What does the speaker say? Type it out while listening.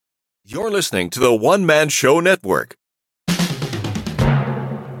You're listening to the One Man Show Network.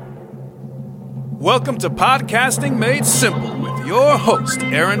 Welcome to Podcasting Made Simple with your host,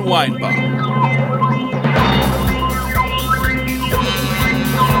 Aaron Weinbaum.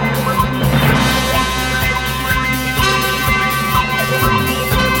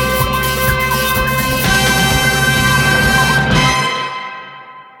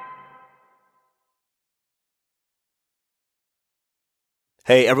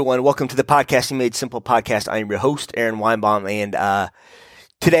 Hey everyone, welcome to the Podcasting Made Simple podcast. I am your host, Aaron Weinbaum, and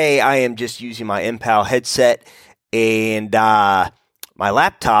today I am just using my MPAL headset and my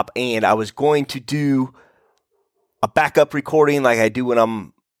laptop, and I was going to do a backup recording like I do when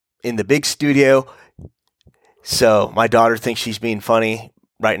I'm in the big studio. So my daughter thinks she's being funny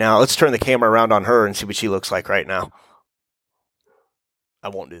right now. Let's turn the camera around on her and see what she looks like right now. I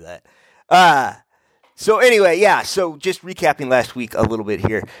won't do that. So anyway, so just recapping last week a little bit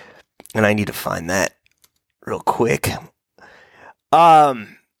here, and I need to find that real quick. So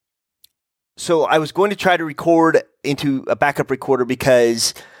I was going to try to record into a backup recorder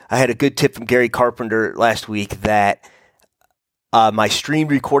because I had a good tip from Gary Carpenter last week that my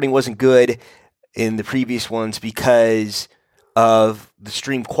streamed recording wasn't good in the previous ones because of the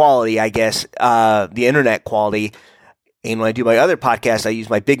stream quality, I guess, the internet quality. And when I do my other podcast, I use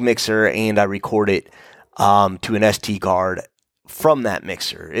my big mixer and I record it to an SD card from that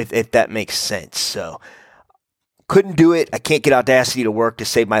mixer, if that makes sense. So couldn't do it. I can't get Audacity to work to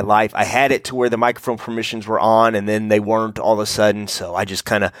save my life. I had it to where the microphone permissions were on and then they weren't all of a sudden. So I just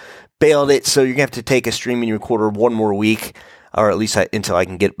kind of bailed it. So you're going to have to take a streaming recorder one more week, or at least until I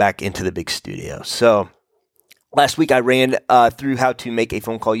can get back into the big studio. So last week I ran through how to make a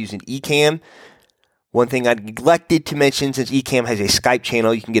phone call using Ecamm. One thing I neglected to mention, since Ecamm has a Skype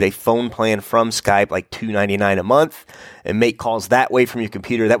channel, you can get a phone plan from Skype, like $2.99 a month, and make calls that way from your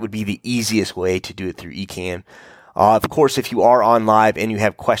computer. That would be the easiest way to do it through Ecamm. Of course, if you are on live and you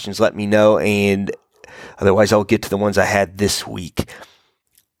have questions, let me know, and otherwise I'll get to the ones I had this week.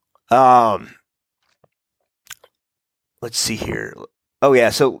 Let's see here. Oh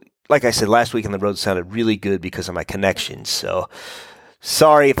yeah, so like I said, last week on the road sounded really good because of my connection, so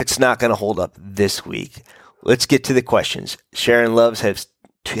sorry if it's not going to hold up this week. Let's get to the questions. Sharon Loves has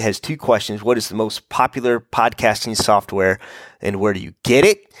two questions. What is the most popular podcasting software and where do you get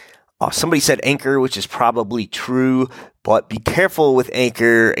it? Somebody said Anchor, which is probably true, but be careful with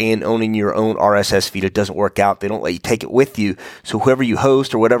Anchor and owning your own RSS feed. It doesn't work out. They don't let you take it with you. So whoever you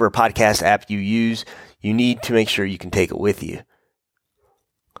host or whatever podcast app you use, you need to make sure you can take it with you.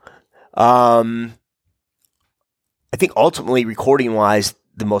 I think ultimately, recording-wise,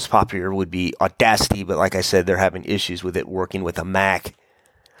 the most popular would be Audacity, but like I said, they're having issues with it working with a Mac.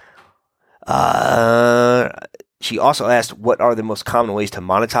 She also asked, what are the most common ways to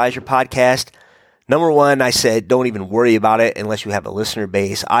monetize your podcast? Number one, I said, don't even worry about it unless you have a listener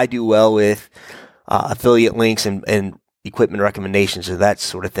base. I do well with affiliate links and equipment recommendations or that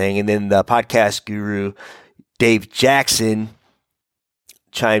sort of thing. And then the podcast guru, Dave Jackson,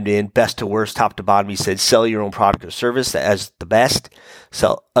 chimed in, best to worst, top to bottom. He said, sell your own product or service as the best.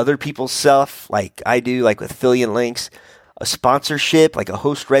 Sell other people's stuff like I do, like with affiliate links, a sponsorship, like a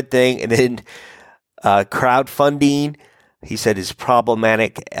host read thing, and then crowdfunding, he said, is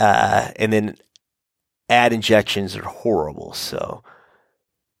problematic. And then ad injections are horrible. So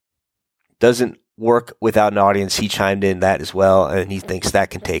doesn't work without an audience. He chimed in that as well, and he thinks that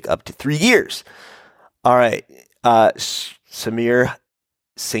can take up to 3 years. All right. Samir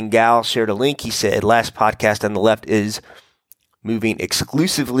Singal shared a link. He said, last podcast on the left is moving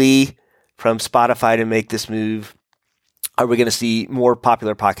exclusively from Spotify to make this move. Are we going to see more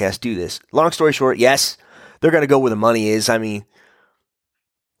popular podcasts do this? Long story short, yes, they're going to go where the money is. I mean,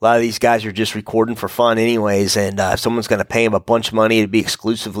 a lot of these guys are just recording for fun anyways, and if someone's going to pay them a bunch of money to be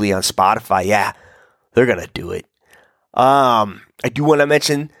exclusively on Spotify, yeah, they're going to do it. I do want to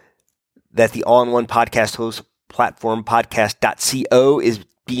mention that the all-in-one podcast host platform, podcast.co, is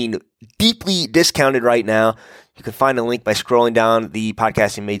being deeply discounted right now. You can find a link by scrolling down the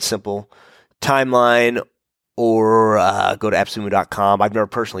Podcasting Made Simple timeline or go to AppSumo.com. I've never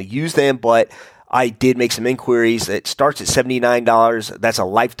personally used them, but I did make some inquiries. It starts at $79. That's a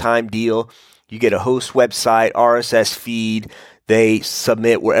lifetime deal. You get a host website, RSS feed. They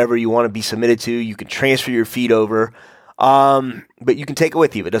submit wherever you want to be submitted to. You can transfer your feed over, but you can take it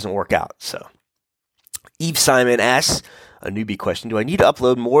with you if it doesn't work out. So, Eve Simon asks a newbie question: do I need to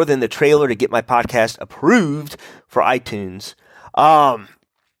upload more than the trailer to get my podcast approved for iTunes? I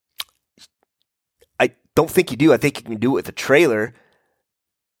don't think you do. I think you can do it with the trailer.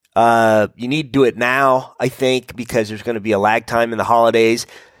 You need to do it now, I think, because there's going to be a lag time in the holidays.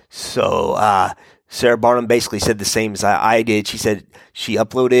 So Sarah Barnum basically said the same as I did. She said she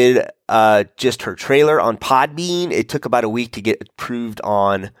uploaded just her trailer on Podbean. It took about a week to get approved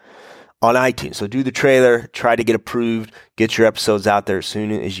on iTunes. So do the trailer, try to get approved, get your episodes out there as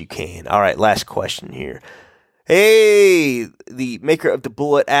soon as you can. All right, last question here. Hey, the maker of the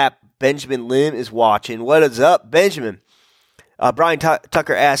Bullet app, Benjamin Lim, is watching. What is up, Benjamin? Brian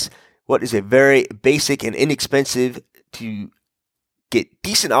Tucker asks, what is a very basic and inexpensive to get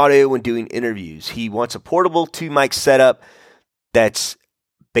decent audio when doing interviews? He wants a portable 2-mic setup that's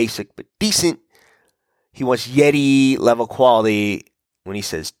basic but decent. He wants Yeti level quality when he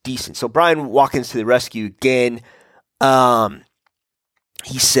says decent. So Brian Watkins to the rescue again.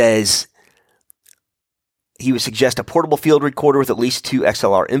 He says he would suggest a portable field recorder with at least 2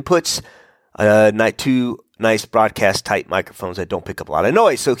 XLR inputs, 2 nice broadcast type microphones that don't pick up a lot of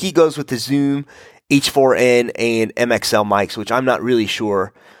noise. So he goes with the Zoom H4n and MXL mics, which I'm not really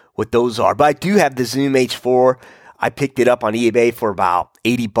sure what those are. But I do have the Zoom H4. I picked it up on eBay for about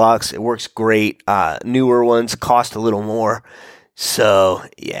 $80. It works great. Newer ones cost a little more. So,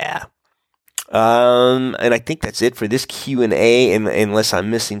 yeah. And I think that's it for this Q&A, unless I'm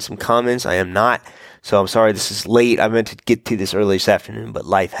missing some comments. I am not. So I'm sorry this is late. I meant to get to this early this afternoon, but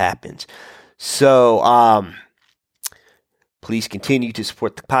life happens. So, please continue to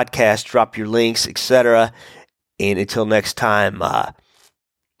support the podcast, drop your links, etc. And until next time,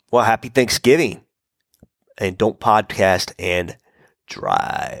 happy Thanksgiving. And don't podcast and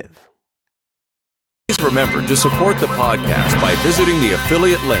drive. Please remember to support the podcast by visiting the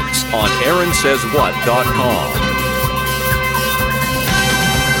affiliate links on AaronSaysWhat.com.